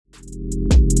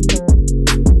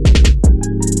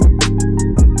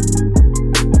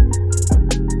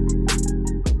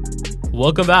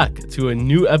Welcome back to a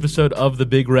new episode of the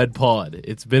Big Red Pod.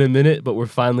 It's been a minute, but we're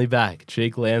finally back.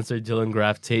 Jake Lancer, Dylan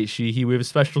Graff, Tate, Sheehy. We have a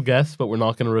special guest, but we're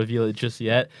not going to reveal it just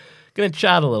yet. Going to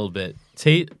chat a little bit.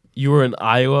 Tate, you were in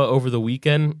Iowa over the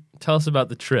weekend. Tell us about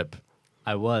the trip.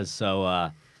 I was. So,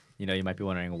 you might be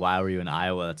wondering, why were you in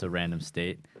Iowa? That's a random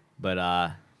state.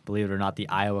 But believe it or not, the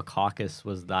Iowa caucus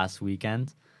was last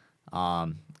weekend.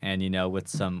 And, with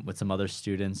some other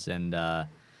students and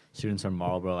students from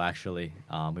Marlboro, actually,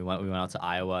 we went out to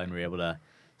Iowa and we were able to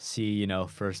see,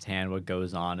 firsthand what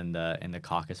goes on in the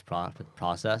caucus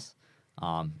process.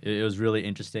 It was really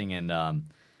interesting, and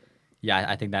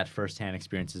I think that firsthand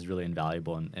experience is really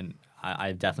invaluable, and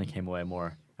I definitely came away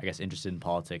more, I guess, interested in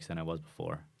politics than I was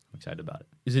before. I'm excited about it.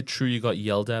 Is it true you got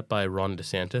yelled at by Ron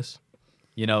DeSantis?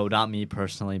 Not me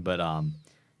personally, but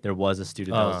there was a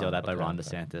student that was yelled at by Ron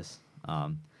DeSantis.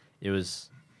 It was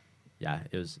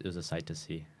a sight to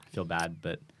see. I feel bad,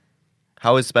 but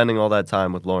how is spending all that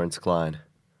time with Lawrence Klein?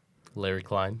 Larry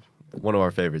Klein, one of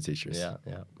our favorite teachers. Yeah.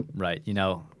 Right.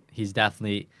 He's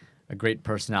definitely a great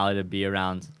personality to be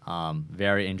around.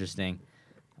 Very interesting.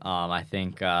 I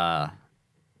think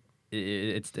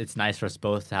it's nice for us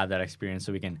both to have that experience,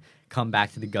 so we can come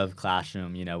back to the Gov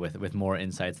classroom, with more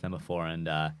insights than before. And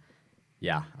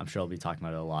I'm sure I'll be talking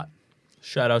about it a lot.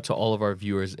 Shout out to all of our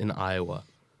viewers in Iowa.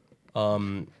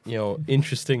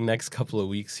 Interesting next couple of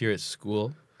weeks here at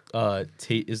school.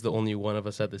 Tate is the only one of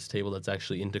us at this table that's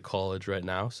actually into college right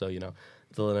now. So,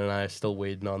 Dylan and I are still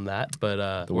waiting on that.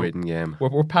 But the waiting game.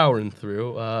 We're powering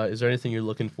through. Is there anything you're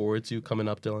looking forward to coming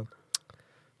up, Dylan?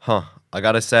 I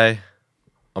got to say,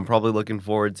 I'm probably looking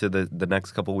forward to the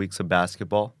next couple weeks of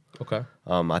basketball. Okay.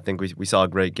 I think we saw a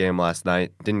great game last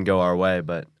night. Didn't go our way,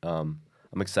 but I'm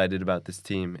excited about this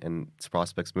team and its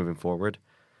prospects moving forward.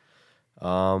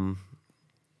 I'm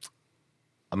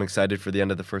excited for the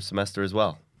end of the first semester as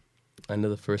well. End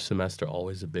of the first semester,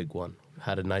 always a big one.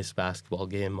 Had a nice basketball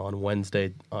game on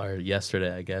Wednesday, or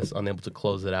yesterday, I guess. Unable to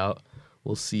close it out.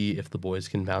 We'll see if the boys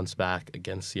can bounce back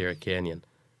against Sierra Canyon.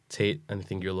 Tate,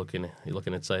 anything you're looking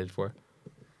excited for?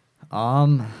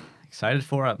 Excited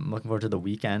for. I'm looking forward to the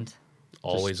weekend.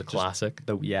 Always a classic.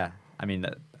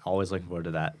 Always looking forward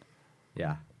to that.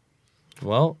 Yeah.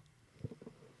 Well,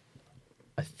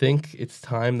 I think it's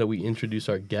time that we introduce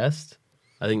our guest.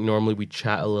 I think normally we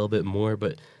chat a little bit more,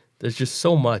 but there's just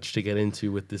so much to get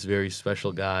into with this very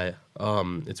special guy.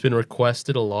 It's been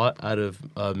requested a lot out of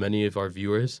many of our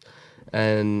viewers,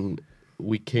 and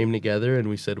we came together and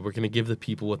we said we're going to give the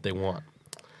people what they want.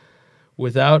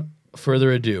 Without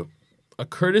further ado, a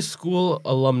Curtis School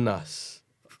alumnus,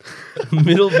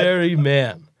 Middlebury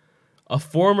man, a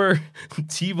former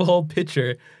T-ball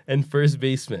pitcher and first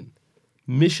baseman,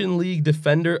 Mission League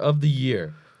Defender of the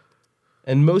Year,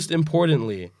 and most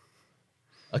importantly,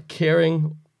 a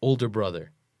caring older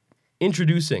brother.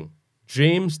 Introducing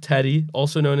James Teddy,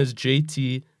 also known as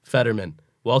JT Federman.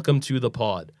 Welcome to the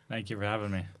pod. Thank you for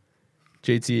having me.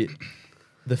 JT,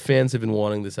 the fans have been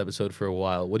wanting this episode for a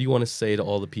while. What do you want to say to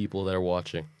all the people that are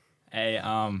watching? Hey,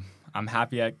 I'm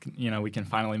happy we can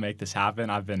finally make this happen.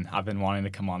 I've been wanting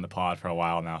to come on the pod for a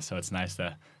while now, so it's nice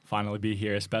to finally be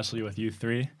here, especially with you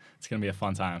three. It's going to be a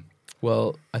fun time.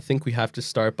 Well, I think we have to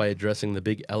start by addressing the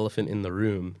big elephant in the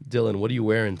room. Dylan, what are you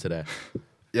wearing today?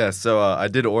 Yeah, so I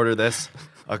did order this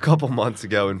a couple months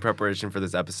ago in preparation for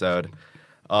this episode.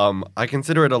 I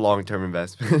consider it a long-term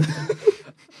investment.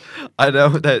 I know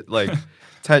that,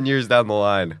 10 years down the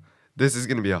line, this is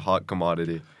going to be a hot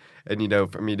commodity. And,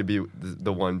 for me to be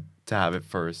the one to have it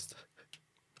first.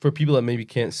 For people that maybe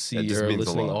can't see or are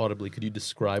listening audibly, could you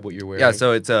describe what you're wearing? Yeah,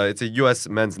 so it's a U.S.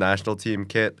 men's national team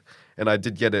kit, and I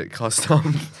did get it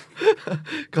custom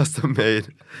made.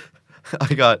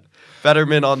 I got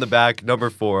Federman on the back,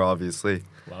 number 4, obviously.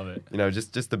 Love it.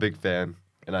 Just a big fan,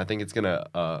 and I think it's going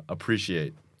to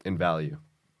appreciate in value.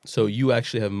 So you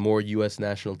actually have more U.S.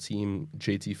 national team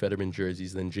JT Federman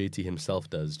jerseys than JT himself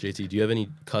does. JT, do you have any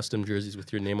custom jerseys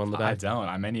with your name on the back? I don't.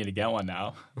 I may need to get one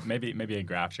now. Maybe a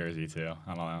Graff jersey too.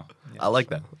 I don't know. I like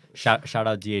that. Shout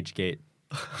out DH Gate.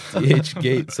 DH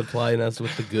Gate supplying us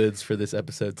with the goods for this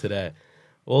episode today.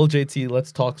 Well, JT,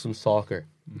 let's talk some soccer.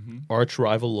 Mm-hmm. Arch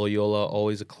rival Loyola,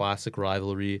 always a classic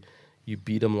rivalry. You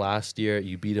beat them last year.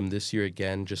 You beat them this year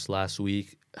again, just last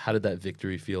week. How did that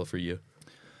victory feel for you?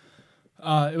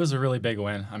 It was a really big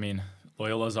win. I mean,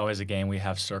 Loyola is always a game we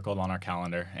have circled on our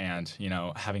calendar, and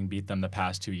having beat them the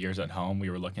past 2 years at home,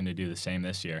 we were looking to do the same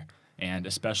this year. And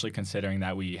especially considering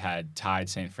that we had tied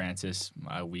St. Francis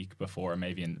a week before,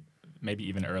 maybe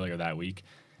even earlier that week,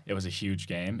 it was a huge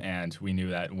game, and we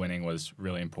knew that winning was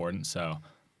really important. So,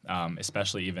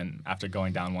 especially even after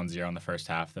going down 1-0 in the first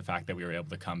half, the fact that we were able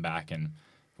to come back and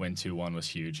win 2-1 was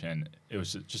huge, and it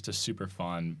was just a super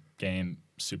fun game,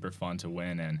 super fun to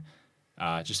win, and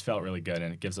it just felt really good,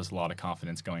 and it gives us a lot of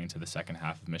confidence going into the second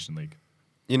half of Mission League.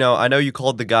 You know, I know you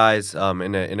called the guys in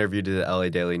an interview to the LA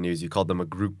Daily News, you called them a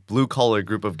blue-collar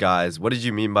group of guys. What did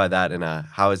you mean by that, and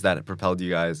how has that propelled you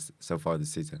guys so far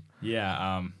this season?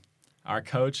 Yeah, our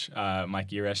coach,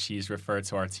 Mike Irish, he's referred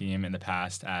to our team in the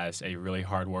past as a really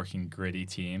hardworking, gritty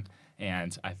team,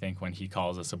 and I think when he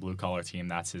calls us a blue-collar team,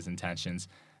 that's his intentions.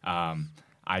 I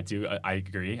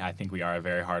agree. I think we are a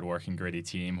very hardworking, gritty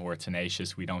team. We're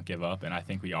tenacious. We don't give up, and I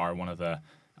think we are one of the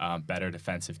better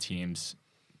defensive teams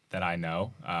that I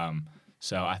know.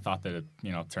 So I thought that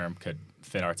term could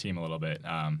fit our team a little bit.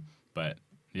 But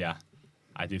yeah,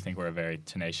 I do think we're a very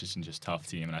tenacious and just tough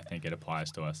team, and I think it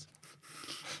applies to us.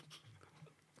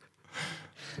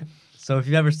 So if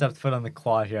you've ever stepped foot on the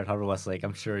quad here at Harvard-Westlake,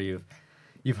 I'm sure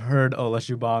you've heard Ola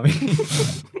Shubami.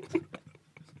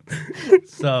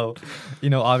 So,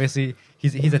 obviously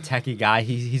he's a techie guy.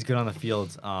 He's good on the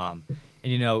field. And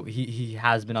he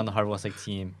has been on the Harvard-Westlake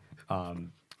team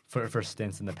for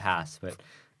stints in the past, but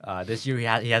this year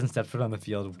he hasn't stepped foot on the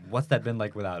field. What's that been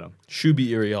like without him? Shuby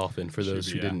Iriofan, for those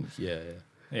Shuby, who yeah. didn't. Yeah.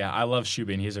 Yeah, I love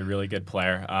Shubin. He's a really good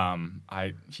player.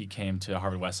 He came to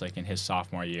Harvard-Westlake in his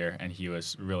sophomore year, and he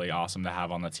was really awesome to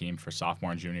have on the team for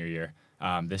sophomore and junior year.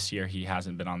 This year he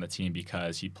hasn't been on the team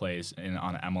because he plays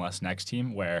on an MLS Next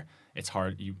team where it's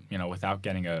hard. Without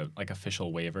getting a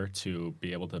official waiver to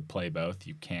be able to play both,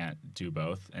 you can't do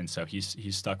both. And so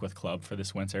he's stuck with club for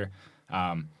this winter.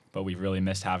 But we've really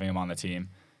missed having him on the team.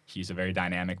 He's a very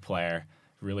dynamic player,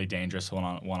 really dangerous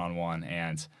one-on-one,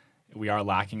 and we are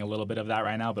lacking a little bit of that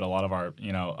right now, but a lot of our,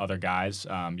 other guys,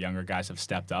 younger guys have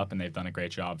stepped up and they've done a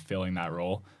great job filling that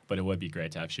role. But it would be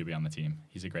great to have Shuby on the team.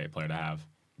 He's a great player to have.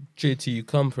 JT, you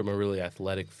come from a really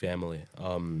athletic family.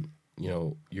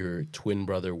 Your twin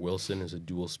brother Wilson is a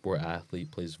dual sport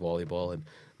athlete, plays volleyball, and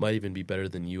might even be better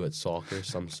than you at soccer,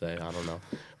 some say. I don't know.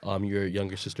 Your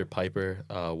younger sister Piper,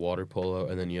 water polo,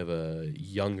 and then you have a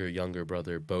younger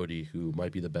brother Bodie, who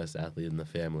might be the best athlete in the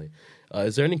family.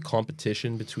 Is there any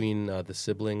competition between the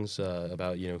siblings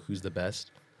about who's the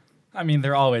best? I mean,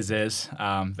 there always is.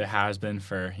 There has been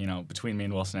for, between me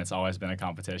and Wilson, it's always been a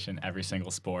competition. Every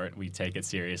single sport, we take it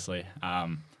seriously.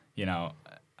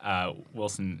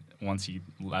 Wilson, once he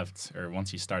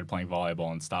started playing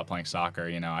volleyball and stopped playing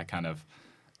soccer,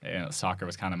 soccer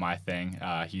was kind of my thing.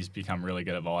 He's become really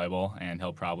good at volleyball, and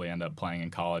he'll probably end up playing in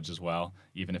college as well,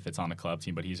 even if it's on the club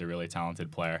team, but he's a really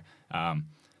talented player.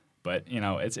 But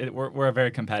we're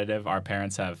very competitive. Our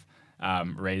parents have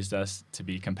raised us to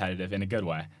be competitive in a good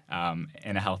way,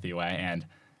 in a healthy way, and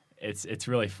it's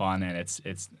really fun, and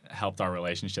it's helped our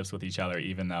relationships with each other.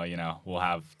 Even though we'll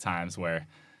have times where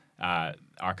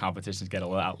our competitions get a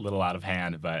little out of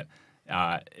hand, but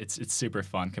it's super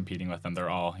fun competing with them.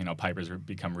 They're all Piper's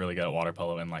become really good at water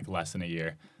polo in less than a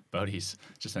year. Bodie's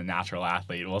just a natural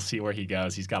athlete. We'll see where he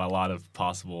goes. He's got a lot of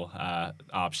possible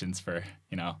options for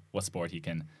what sport he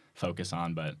can focus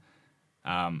on, but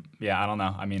I don't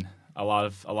know. I mean, a lot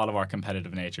of our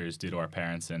competitive nature is due to our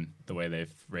parents and the way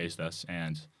they've raised us.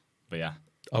 But yeah.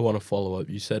 I want to follow up.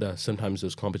 You said sometimes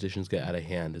those competitions get out of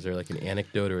hand. Is there an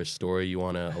anecdote or a story you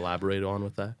want to elaborate on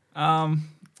with that?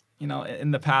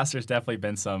 In the past, there's definitely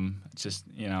been some just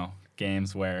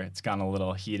games where it's gotten a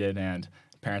little heated and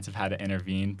parents have had to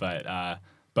intervene. But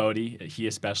Bodie, he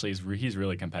especially he's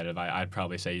really competitive. I'd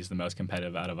probably say he's the most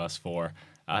competitive out of us four.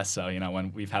 So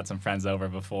when we've had some friends over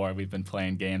before, we've been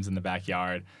playing games in the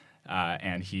backyard,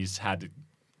 and he's had to,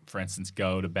 for instance,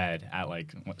 go to bed at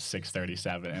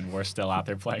 6:37, and we're still out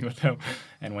there playing with him.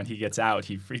 And when he gets out,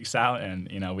 he freaks out, and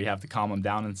we have to calm him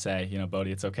down and say,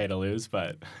 Bodie, it's okay to lose,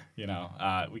 but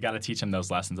we got to teach him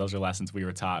those lessons. Those are lessons we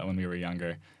were taught when we were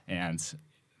younger, and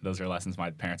those are lessons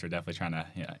my parents are definitely trying to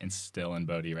instill in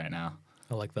Bodie right now.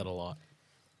 I like that a lot.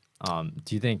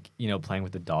 Do you think playing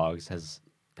with the dogs has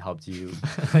helped you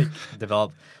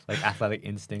develop athletic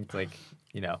instinct? Can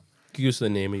you give us the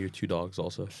name of your two dogs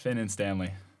also? Finn and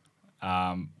Stanley.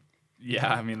 I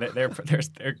mean,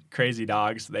 they're crazy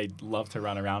dogs. They love to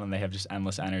run around, and they have just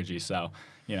endless energy. So,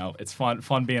 it's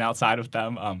fun being outside with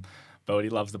them. Bodie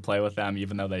loves to play with them,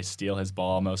 even though they steal his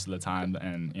ball most of the time.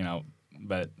 And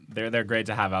but they're great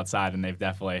to have outside, and they've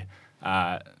definitely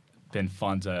been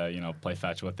fun to play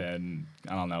fetch with and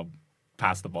I don't know,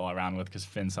 pass the ball around with, because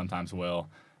Finn sometimes will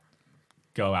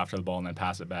go after the ball and then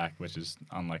pass it back, which is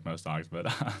unlike most dogs. But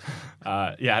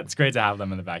yeah, it's great to have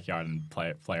them in the backyard and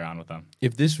play around with them.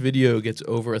 If this video gets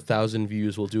over 1,000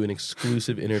 views, we'll do an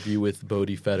exclusive interview with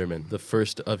Bodie Federman. The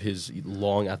first of his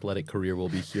long athletic career will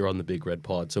be here on the Big Red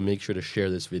Pod, so make sure to share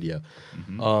this video.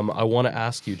 I want to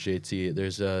ask you, JT,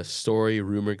 there's a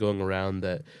rumor going around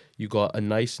that you got a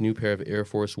nice new pair of Air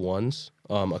Force Ones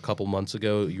a couple months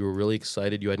ago. You were really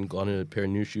excited. You hadn't gone in a pair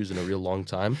of new shoes in a real long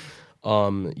time.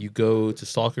 You go to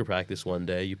soccer practice one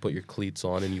day, you put your cleats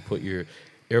on, and you put your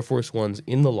Air Force Ones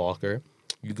in the locker.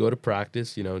 You go to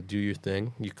practice, do your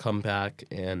thing. You come back,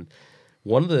 and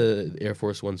one of the Air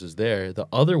Force Ones is there. The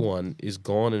other one is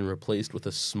gone and replaced with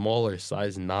a smaller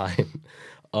size 9.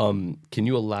 Can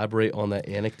you elaborate on that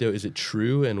anecdote? Is it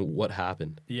true, and what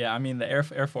happened? Yeah, I mean, the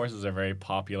Air Force is a very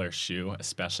popular shoe,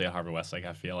 especially at Harvard-Westlake.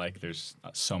 I feel like there's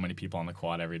so many people on the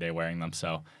quad every day wearing them,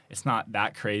 so it's not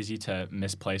that crazy to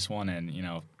misplace one and,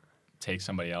 take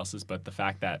somebody else's. But the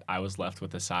fact that I was left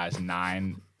with a size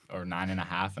 9 or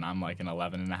 9.5, and I'm like an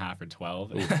 11.5 or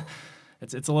 12,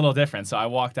 it's a little different. So I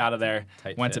walked out of there,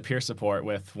 went to peer support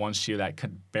with one shoe that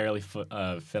could barely fit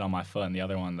on my foot, and the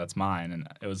other one that's mine, and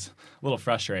it was a little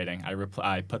frustrating.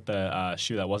 I put the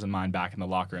shoe that wasn't mine back in the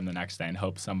locker room the next day and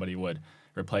hoped somebody would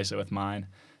replace it with mine.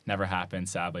 Never happened,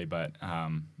 sadly, but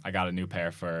I got a new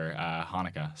pair for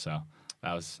Hanukkah, so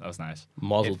that was nice.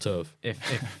 Mazel tov. If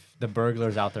the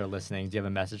burglars out there listening, do you have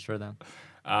a message for them?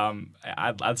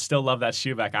 I'd still love that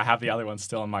shoe back. I have the other one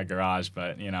still in my garage,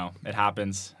 but it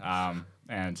happens,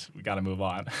 and we got to move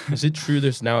on. Is it true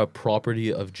there's now a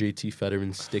property of JT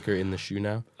Federman sticker in the shoe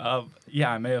now?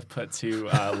 Yeah, I may have put 2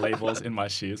 labels in my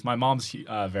shoes. My mom's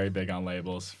very big on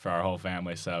labels for our whole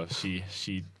family, so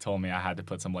she told me I had to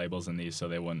put some labels in these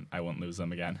so I wouldn't lose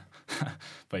them again.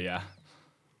 But yeah.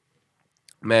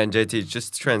 Man, JT,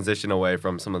 just to transition away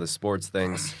from some of the sports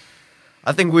things,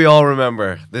 I think we all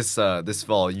remember this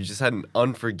fall. You just had an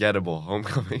unforgettable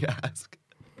homecoming ask.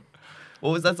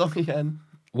 What was that song again?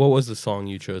 What was the song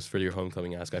you chose for your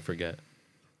homecoming ask? I forget.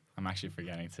 I'm actually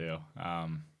forgetting too. I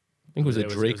think it was a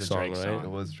Drake song, right? It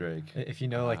was Drake. If you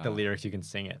know the lyrics, you can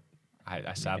sing it.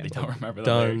 I sadly don't remember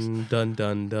the lyrics. Dun,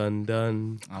 dun, dun,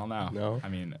 dun. I don't know. No? I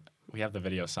mean, we have the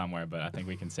video somewhere, but I think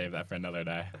we can save that for another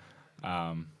day.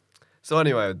 So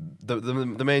anyway,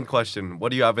 the main question, what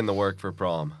do you have in the work for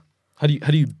prom? How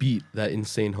do you beat that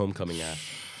insane homecoming ask?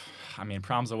 I mean,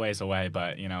 prom's a ways away,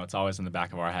 but it's always in the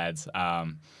back of our heads.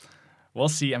 We'll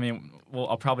see. I mean,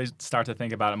 I'll probably start to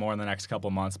think about it more in the next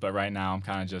couple months, but right now I'm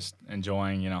kind of just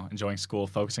enjoying school,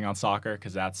 focusing on soccer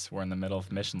because we're in the middle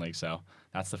of Mission League, so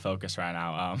that's the focus right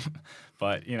now.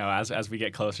 But as we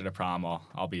get closer to prom,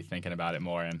 I'll be thinking about it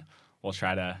more, and we'll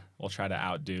try to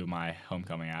outdo my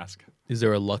homecoming ask. Is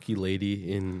there a lucky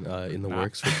lady in the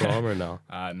works for prom or no?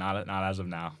 Not as of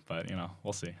now, but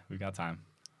we'll see. We've got time.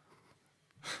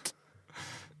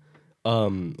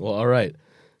 Well, all right.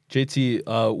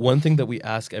 JT, one thing that we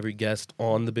ask every guest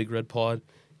on the Big Red Pod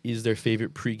is their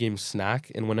favorite pregame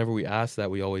snack, and whenever we ask that,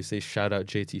 we always say shout out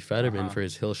JT Federman for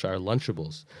his Hillshire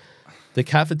Lunchables. The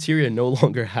cafeteria no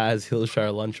longer has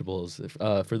Hillshire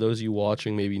Lunchables. For those of you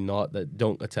watching, maybe not, that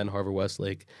don't attend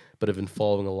Harvard-Westlake but have been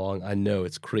following along, I know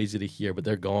it's crazy to hear, but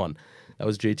they're gone. That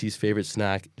was JT's favorite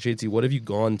snack. JT, what have you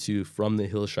gone to from the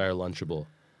Hillshire Lunchable?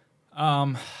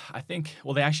 I think,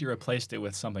 they actually replaced it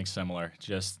with something similar.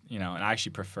 Just, and I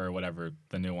actually prefer whatever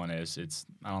the new one is.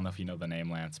 I don't know if you know the name,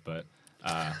 Lance, but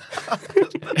I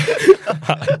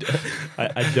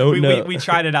don't know. We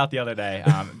tried it out the other day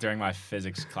during my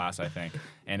physics class, I think,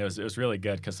 and it was really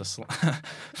good because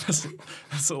the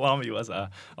salami was a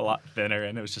lot thinner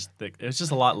and it was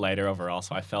just a lot lighter overall.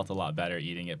 So I felt a lot better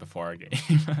eating it before a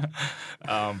game.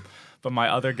 But my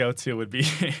other go-to would be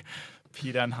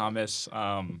pita and hummus.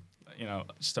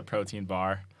 Just a protein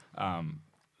bar.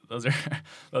 Those are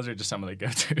just some of the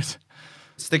go-tos.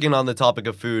 Sticking on the topic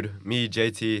of food, me,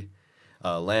 JT,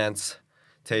 Lance,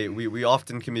 Tate, we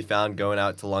often can be found going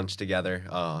out to lunch together,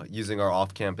 using our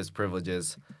off-campus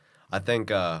privileges. I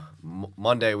think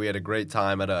Monday we had a great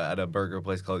time at a burger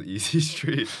place called Easy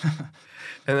Street.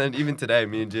 And then even today,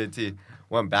 me and JT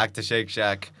went back to Shake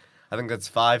Shack. I think that's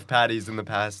 5 patties in the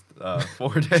past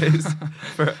 4 days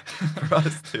for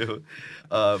us too.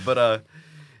 I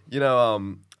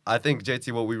think,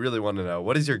 JT, what we really want to know,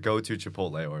 what is your go-to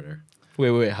Chipotle order?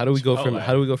 Wait. How do we go from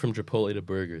Chipotle to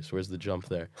burgers? Where's the jump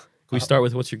there? Can we start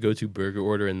with what's your go-to burger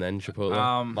order and then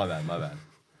Chipotle? My bad.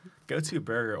 Go-to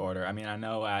burger order. I mean, I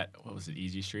know at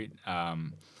Easy Street.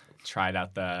 Tried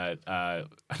out I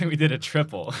think we did a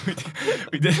triple.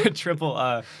 we did a triple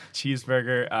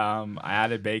cheeseburger. I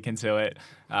added bacon to it.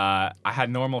 I had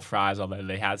normal fries, although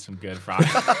they had some good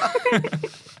fries.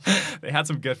 They had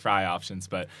some good fry options,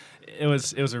 but it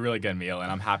was a really good meal,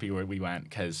 and I'm happy where we went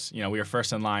because we were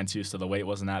first in line too, so the wait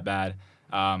wasn't that bad.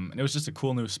 And it was just a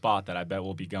cool new spot that I bet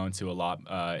we'll be going to a lot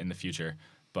in the future.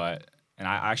 And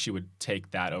I actually would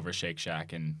take that over Shake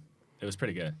Shack, and it was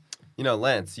pretty good.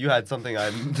 Lance, you had something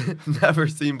I've never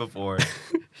seen before.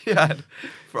 You had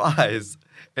fries,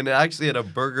 and it actually had a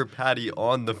burger patty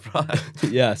on the fries.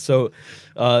 Yeah, so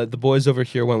the boys over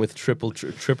here went with triple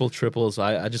triples.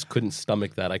 I just couldn't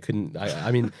stomach that.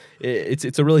 I mean,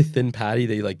 it's a really thin patty.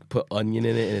 They like put onion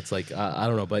in it, and it's like I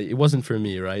don't know, but it wasn't for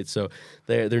me, right? So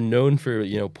they're known for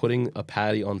putting a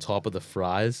patty on top of the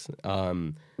fries.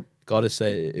 Gotta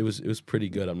say it was pretty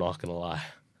good. I'm not gonna lie.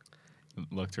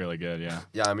 Looked really good, yeah.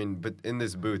 Yeah, I mean, but in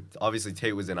this booth, obviously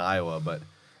Tate was in Iowa, but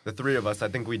the three of us, I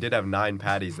think we did have 9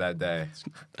 patties that day.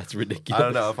 That's ridiculous. I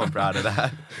don't know if I'm proud of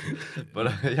that,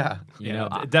 but yeah.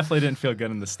 It definitely didn't feel good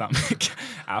in the stomach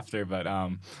after, but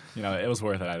it was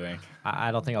worth it, I think.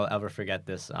 I don't think I'll ever forget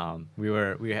this. We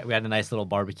had a nice little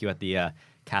barbecue at the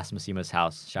Casamassima's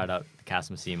house. Shout out to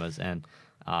Casamassima's, and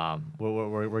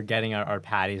we're getting our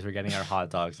patties, we're getting our hot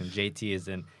dogs, and JT is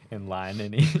in line,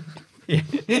 and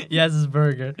he has his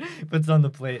burger, puts it on the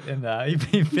plate, and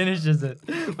he finishes it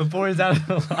before he's out of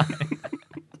the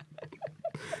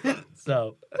line.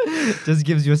 So, just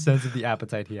gives you a sense of the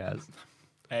appetite he has.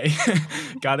 Hey,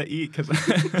 gotta eat because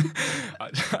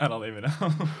I don't even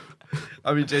know.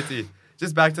 I mean, JT,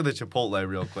 just back to the Chipotle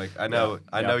real quick. I know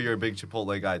you're a big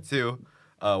Chipotle guy too.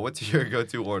 What's your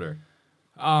go-to order?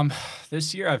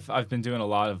 This year I've been doing a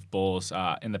lot of bowls.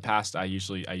 In the past, I used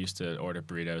to order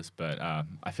burritos, but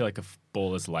I feel like a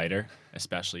bowl is lighter,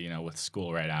 especially with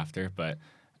school right after. But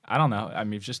I don't know. I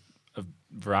mean, just a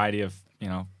variety of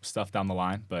stuff down the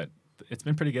line. But it's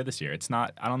been pretty good this year. It's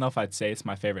not. I don't know if I'd say it's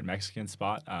my favorite Mexican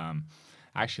spot. I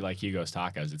actually like Hugo's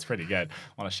Tacos. It's pretty good.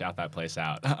 I want to shout that place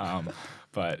out.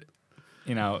 But.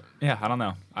 Yeah, I don't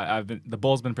know. The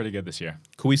bowl's been pretty good this year.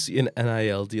 Could we see an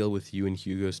NIL deal with you and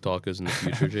Hugo's Tacos in the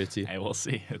future, JT? Hey, we'll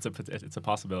see. It's a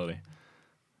possibility.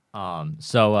 We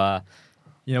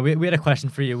had a question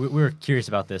for you. We were curious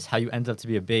about this. How you ended up to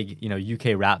be a big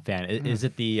UK rap fan? Is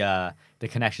it the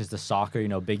connections to soccer?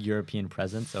 Big European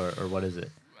presence, or what is it?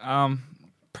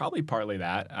 Probably partly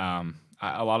that.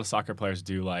 A lot of soccer players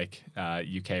do like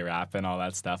UK rap and all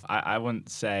that stuff. I would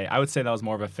say that was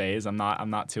more of a phase. I'm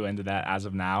not too into that as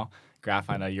of now. Graff,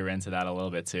 I know you're into that a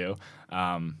little bit too.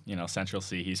 Central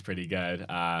C, he's pretty good.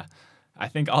 I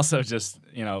think also just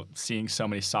seeing so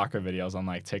many soccer videos on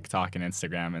like TikTok and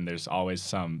Instagram, and there's always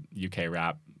some UK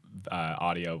rap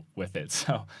audio with it.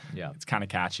 So yeah, it's kind of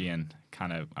catchy and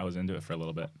I was into it for a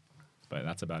little bit, but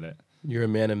that's about it. You're a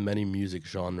man of many music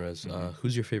genres.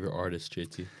 Who's your favorite artist,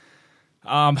 JT?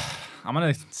 I'm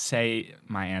gonna say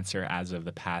my answer as of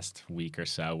the past week or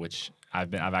so, which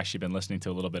I've actually been listening to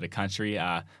a little bit of country,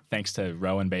 thanks to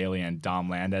Rowan Bailey and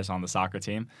Dom Landis on the soccer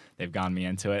team. They've gotten me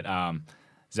into it.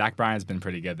 Zach Bryan's been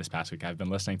pretty good this past week. I've been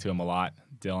listening to him a lot.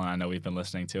 Dylan, I know we've been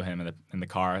listening to him in the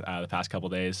car the past couple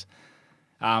days.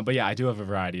 But yeah, I do have a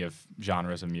variety of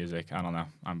genres of music. I don't know.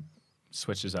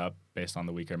 Switches up based on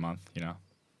the week or month. Well,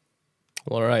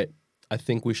 all right. I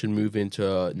think we should move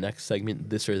into next segment,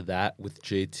 This or That, with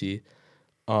JT.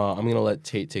 I'm going to let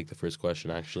Tate take the first question,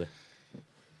 actually.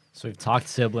 So we've talked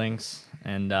siblings,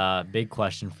 and big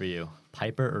question for you.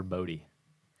 Piper or Bodie?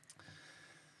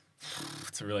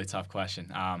 It's a really tough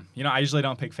question. I usually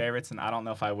don't pick favorites, and I don't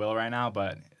know if I will right now,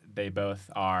 but they both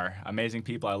are amazing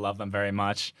people. I love them very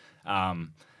much. It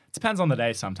depends on the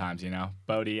day sometimes,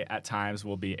 Bodie at times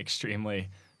will be extremely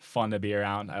fun to be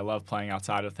around. I love playing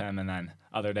outside with him, and then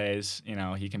other days,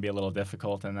 he can be a little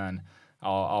difficult, and then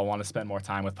I'll want to spend more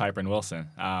time with Piper and Wilson.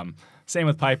 Same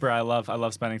with Piper. I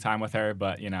love spending time with her,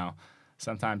 but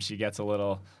sometimes she gets a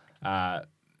little,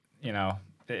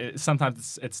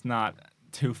 sometimes it's not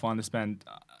too fun to spend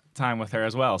time with her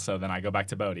as well. So then I go back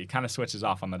to Bodie. Kind of switches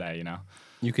off on the day,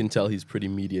 You can tell he's pretty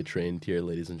media trained here,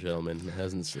 ladies and gentlemen.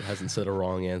 Hasn't said a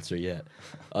wrong answer yet.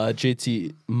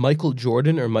 JT, Michael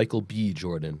Jordan or Michael B.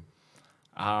 Jordan?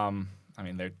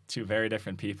 They're two very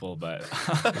different people, but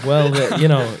well,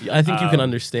 I think you can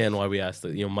understand why we asked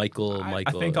that. Michael. I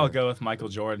think I'll go with Michael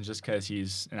Jordan just because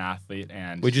he's an athlete.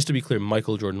 And wait, just to be clear,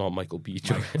 Michael Jordan, not Michael B.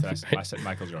 Jordan. I said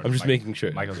Michael Jordan. I'm just making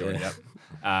sure. Michael Jordan. Yep.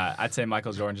 I'd say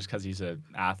Michael Jordan just because he's an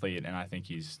athlete, and I think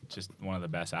he's just one of the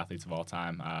best athletes of all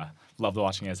time. Loved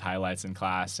watching his highlights in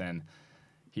class, and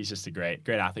he's just a great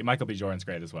athlete. Michael B. Jordan's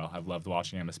great as well. I've loved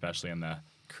watching him, especially in the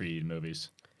Creed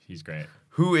movies. He's great.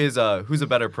 Who's a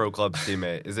better Pro Clubs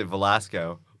teammate? Is it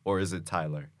Velasco or is it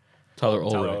Tyler? Tyler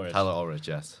Ulrich. Tyler Ulrich,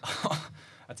 yes.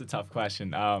 That's a tough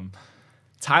question.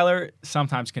 Tyler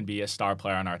sometimes can be a star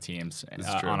player on our teams,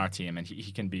 It's true. on our team, and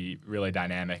he can be really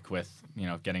dynamic with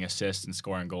getting assists and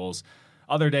scoring goals.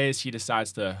 Other days he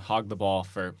decides to hog the ball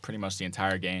for pretty much the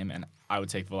entire game, and I would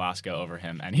take Velasco over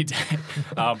him any day.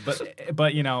 But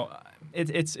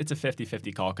it's a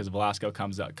 50-50 call because Velasco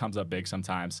comes up big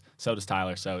sometimes. So does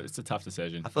Tyler. So it's a tough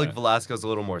decision. I feel like Velasco's a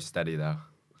little more steady though.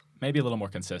 Maybe a little more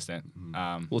consistent.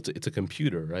 Well, it's a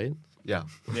computer, right? Yeah.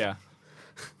 Yeah.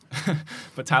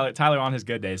 But Tyler on his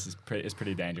good days is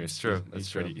pretty dangerous. It's true. That's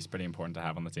true. He's pretty important to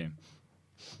have on the team.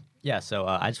 Yeah, so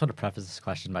I just want to preface this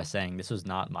question by saying this was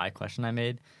not my question I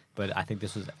made, but I think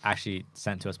this was actually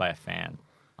sent to us by a fan.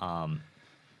 So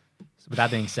with that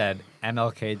being said,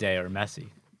 MLK Day or Messi?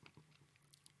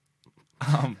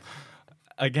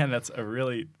 Again, that's a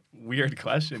really weird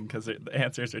question because the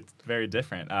answers are very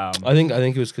different. I think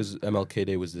it was because MLK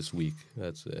Day was this week.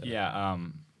 That's it. Yeah.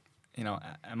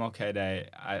 MLK Day,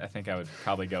 I think I would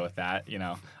probably go with that.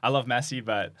 I love Messi,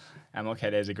 but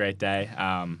MLK Day is a great day.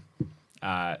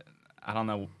 I don't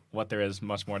know what there is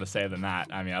much more to say than that.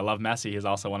 I mean, I love Messi. He's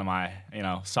also one of my,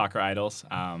 soccer idols.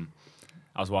 I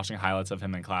was watching highlights of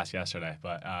him in class yesterday,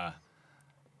 but I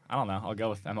don't know. I'll go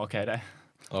with MLK Day.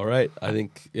 All right. I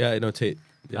think, I know Tate.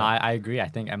 Yeah. No, I agree. I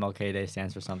think MLK Day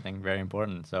stands for something very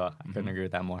important, so I couldn't agree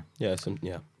with that more. Yeah.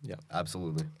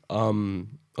 Absolutely.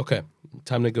 Okay.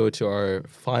 Time to go to our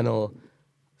final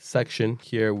section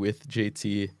here with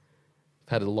JT.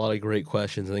 Had a lot of great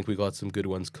questions. I think we got some good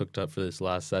ones cooked up for this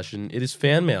last session. It is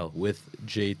fan mail with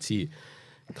JT.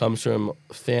 It comes from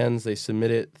fans. They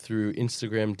submit it through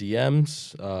Instagram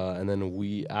DMs, and then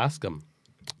we ask them.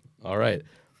 All right.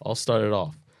 I'll start it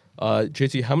off.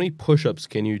 JT, how many push-ups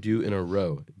can you do in a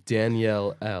row?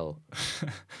 Danielle L.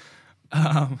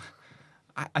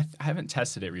 I haven't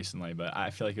tested it recently, but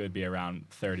I feel like it would be around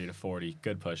 30 to 40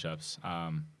 good push-ups.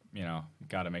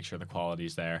 Got to make sure the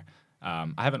quality's there. I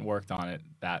haven't worked on it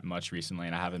that much recently,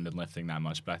 and I haven't been lifting that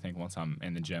much, but I think once I'm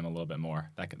in the gym a little bit more,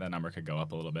 that number could go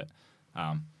up a little bit,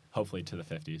 hopefully to the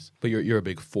 50s. But you're a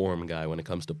big form guy when it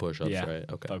comes to push-ups, Yeah, right?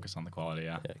 Okay. focus on the quality,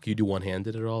 yeah. Can you do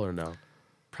one-handed at all or no?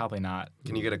 Probably not.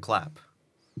 Can you get a clap?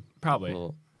 Probably.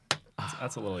 Well,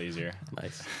 That's a little easier.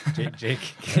 nice. Jake,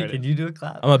 can you do a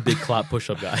clap? I'm a big clap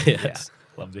push-up guy. Yes.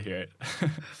 Love to hear it.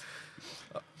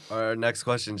 Our next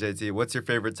question, JT. What's your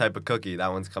favorite type of cookie?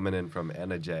 That one's coming in from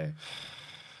Anna J.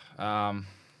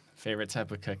 Favorite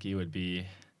type of cookie would be,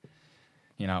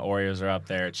 Oreos are up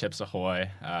there, Chips Ahoy.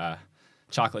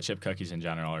 Chocolate chip cookies in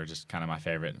general are just kind of my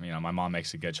favorite. My mom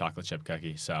makes a good chocolate chip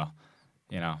cookie, so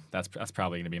that's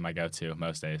probably going to be my go-to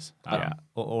most days. Yeah,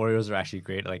 Oreos are actually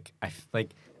great.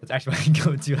 That's actually my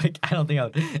go-to. I don't think I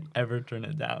would ever turn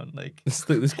it down.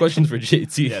 This question's for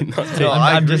JT. Yeah. Not Tate. No,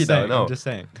 I I'm agree just though. saying. No. I'm just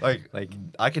saying. Like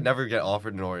I could never get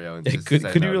offered an Oreo. And Yeah, just could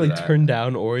say you no to really that. turn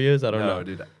down Oreos? I don't know. No,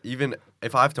 dude. Even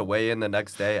if I have to weigh in the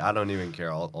next day, I don't even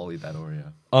care. I'll eat that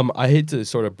Oreo. I hate to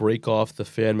sort of break off the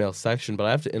fan mail section, but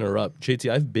I have to interrupt. JT,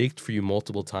 I've baked for you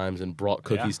multiple times and brought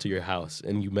cookies to your house,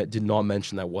 and you did not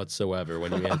mention that whatsoever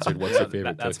when you answered what's your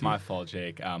favorite That's cookie. my fault,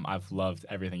 Jake. I've loved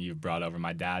everything you've brought over.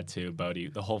 My dad, too, Bodie.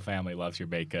 The whole family loves your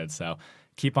baked goods, so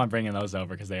keep on bringing those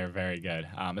over because they are very good,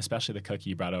 especially the cookie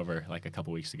you brought over a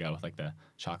couple weeks ago with the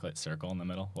chocolate circle in the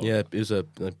middle. Yeah, it was a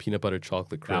peanut butter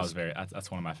chocolate crisp.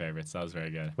 That's one of my favorites. That was very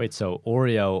good. Wait, so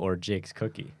Oreo or Jake's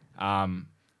cookie?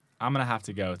 I'm gonna have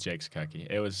to go with Jake's cookie.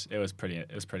 It was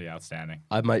pretty outstanding.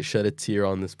 I might shed a tear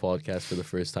on this podcast for the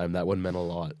first time. That one meant a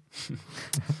lot.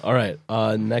 All right,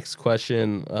 next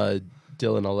question.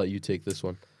 Dylan, I'll let you take this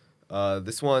one.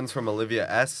 This one's from Olivia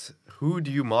S. Who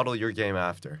do you model your game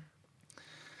after?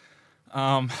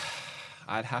 I'd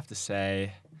have to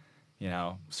say,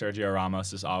 Sergio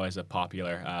Ramos is always a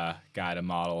popular guy to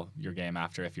model your game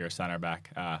after if you're a center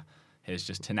back. His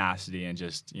just tenacity and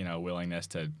just, willingness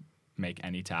to make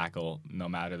any tackle, no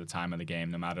matter the time of the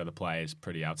game, no matter the play, is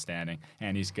pretty outstanding.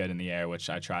 And he's good in the air, which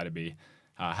I try to be.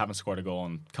 Haven't scored a goal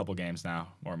in a couple games now,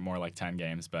 or more like 10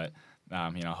 games, but,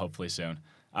 hopefully soon.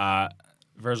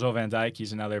 Virgil van Dijk,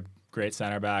 he's another great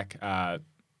center back. I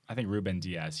think Ruben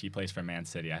Diaz, he plays for Man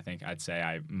City. I think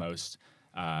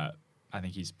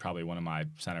he's probably one of my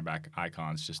center back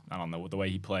icons. Just, I don't know, the way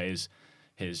he plays,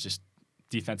 his just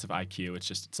defensive IQ,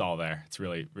 it's all there. It's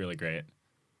really, really great.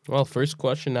 Well, first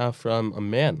question now from a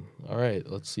man. All right,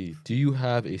 let's see. Do you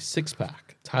have a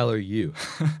six-pack? Tyler, you.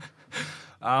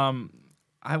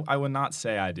 I would not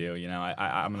say I do.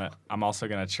 I'm also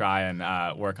gonna try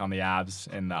and work on the abs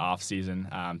in the off season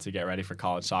to get ready for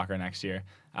college soccer next year.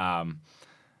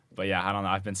 But yeah, I don't know.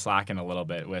 I've been slacking a little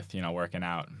bit with working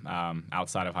out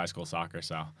outside of high school soccer,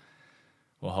 so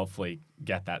we'll hopefully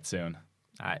get that soon.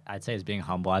 I'd say he's being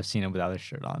humble. I've seen him without his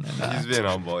shirt on. And, He's being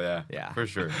humble, yeah. Yeah. For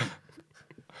sure.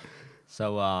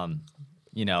 So,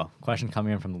 question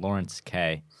coming in from Lawrence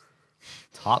K.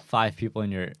 Top 5 people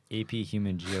in your AP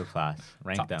Human Geo class.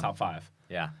 Rank them. Top 5.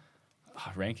 Yeah.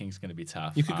 Ranking's going to be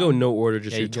tough. You could go no order,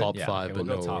 just yeah, your you could- top yeah, 5, Okay, but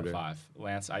we'll no go top order. 5.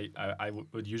 Lance, I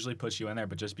would usually put you in there,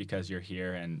 but just because you're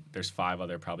here and there's 5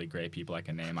 other probably great people I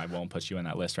can name, I won't put you in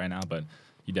that list right now, but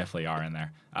you definitely are in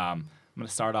there. I'm going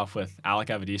to start off with Alec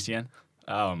Avedissian.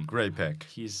 Great pick.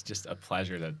 He's just a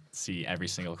pleasure to see every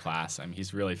single class. I mean,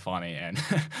 he's really funny, and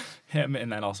him,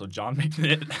 and then also John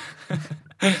McNitt.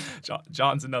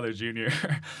 John's another junior,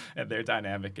 and their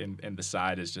dynamic in the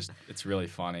side is it's really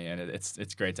funny, and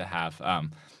it's great to have.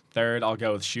 Third, I'll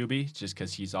go with Shuby, just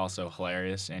because he's also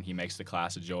hilarious, and he makes the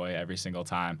class a joy every single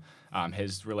time.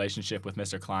 His relationship with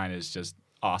Mr. Klein is just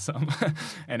awesome,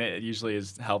 and it usually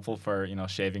is helpful for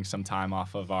shaving some time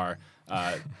off of our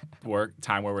work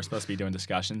time where we're supposed to be doing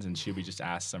discussions, and Shuby just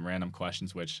asks some random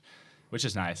questions, which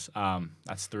is nice.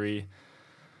 That's 3.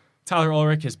 Tyler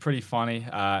Ulrich is pretty funny.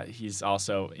 He's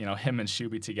also him and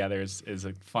Shuby together is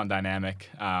a fun dynamic.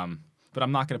 But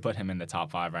I'm not going to put him in the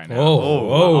top 5 right now.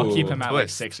 I'll keep him at like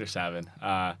 6 or 7.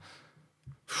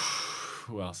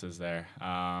 Who else is there?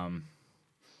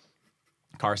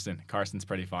 Carson. Carson's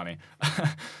pretty funny.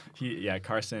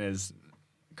 Carson's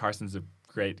a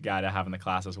great guy to have in the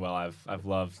class as well. I've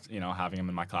loved having him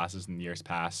in my classes in years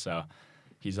past. So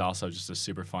he's also just a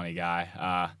super funny guy.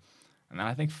 And then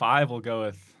I think 5 will go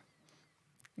with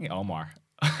Omar.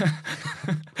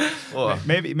 Well,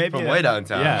 maybe from way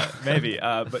downtown. Yeah, maybe.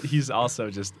 But he's also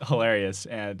just hilarious,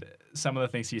 and some of the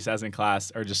things he says in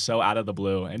class are just so out of the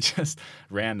blue and just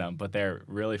random, but they're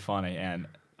really funny. And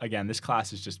again, this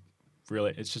class is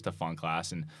it's just a fun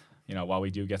class. And while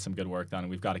we do get some good work done, and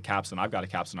we've got a capstone, I've got a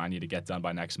capstone I need to get done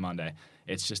by next Monday.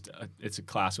 It's just it's a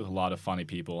class with a lot of funny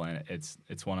people, and it's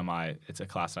a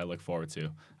class I look forward to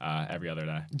every other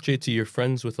day. JT, you're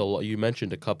friends with you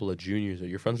mentioned a couple of juniors.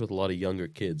 You're friends with a lot of younger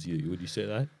kids. Would you say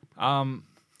that?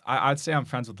 I'd say I'm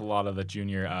friends with a lot of the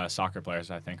junior soccer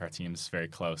players. I think our team's very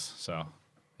close. So,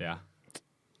 yeah.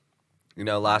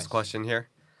 Last question here.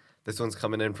 This one's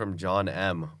coming in from John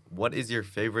M. What is your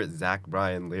favorite Zach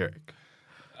Bryan lyric?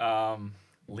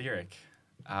 Lyric.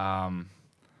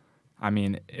 I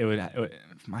mean, it would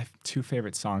my 2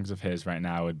 favorite songs of his right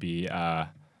now would be I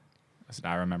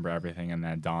Remember Everything, and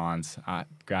then Dawn's.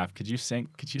 Graff, could you sing?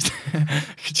 Could you?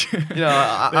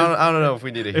 I don't know if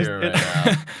we need to hear it right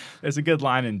now. There's a good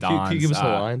line in Dawn's. Can you give us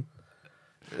a line?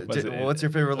 What's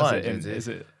your favorite line? Is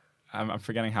it? I'm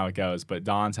forgetting how it goes, but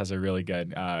Dawn's has a really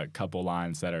good couple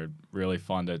lines that are really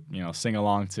fun to sing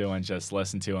along to and just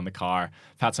listen to in the car.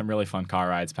 I've had some really fun car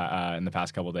rides in the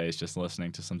past couple of days just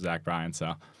listening to some Zach Bryan.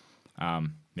 So,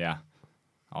 yeah,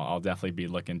 I'll definitely be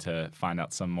looking to find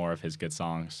out some more of his good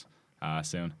songs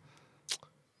soon.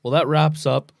 Well, that wraps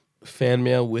up Fan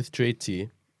Mail with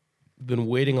JT. Been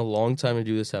waiting a long time to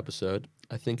do this episode.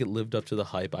 I think it lived up to the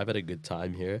hype. I've had a good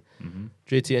time here. Mm-hmm.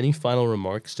 JT, any final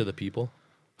remarks to the people?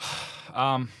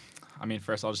 I mean,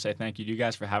 first I'll just say thank you to you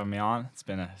guys for having me on. It's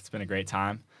been a great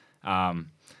time.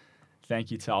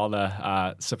 Thank you to all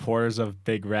the supporters of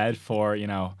Big Red for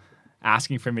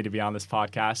asking for me to be on this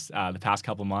podcast the past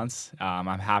couple months. I'm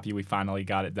happy we finally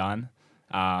got it done,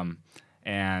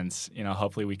 and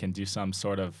hopefully we can do some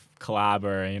sort of collab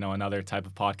or another type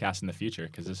of podcast in the the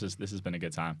because this has been a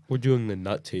good time. We're doing the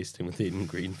nut tasting with Aiden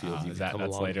Greenfield.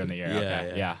 That's later in the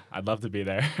year? Yeah, I'd love to be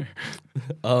there.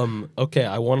 Okay,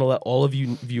 I want to let all of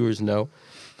you viewers know.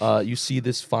 You see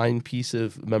this fine piece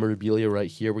of memorabilia right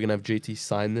here. We're going to have JT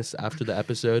sign this after the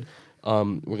episode.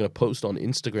 We're going to post on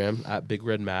Instagram at Big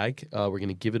Red Mag. We're going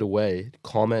to give it away,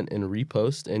 comment and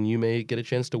repost, and you may get a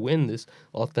chance to win this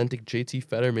authentic JT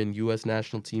Federman U.S.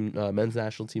 national team, men's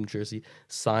national team jersey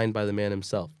signed by the man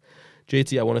himself.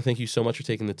 JT, I want to thank you so much for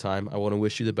taking the time. I want to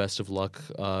wish you the best of luck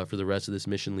for the rest of this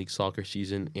Mission League soccer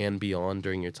season and beyond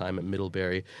during your time at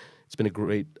Middlebury. It's been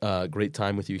a great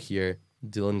time with you here.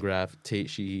 Dylan Graff, Tate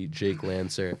Sheehy, Jake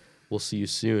Lancer. We'll see you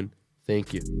soon.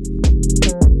 Thank you.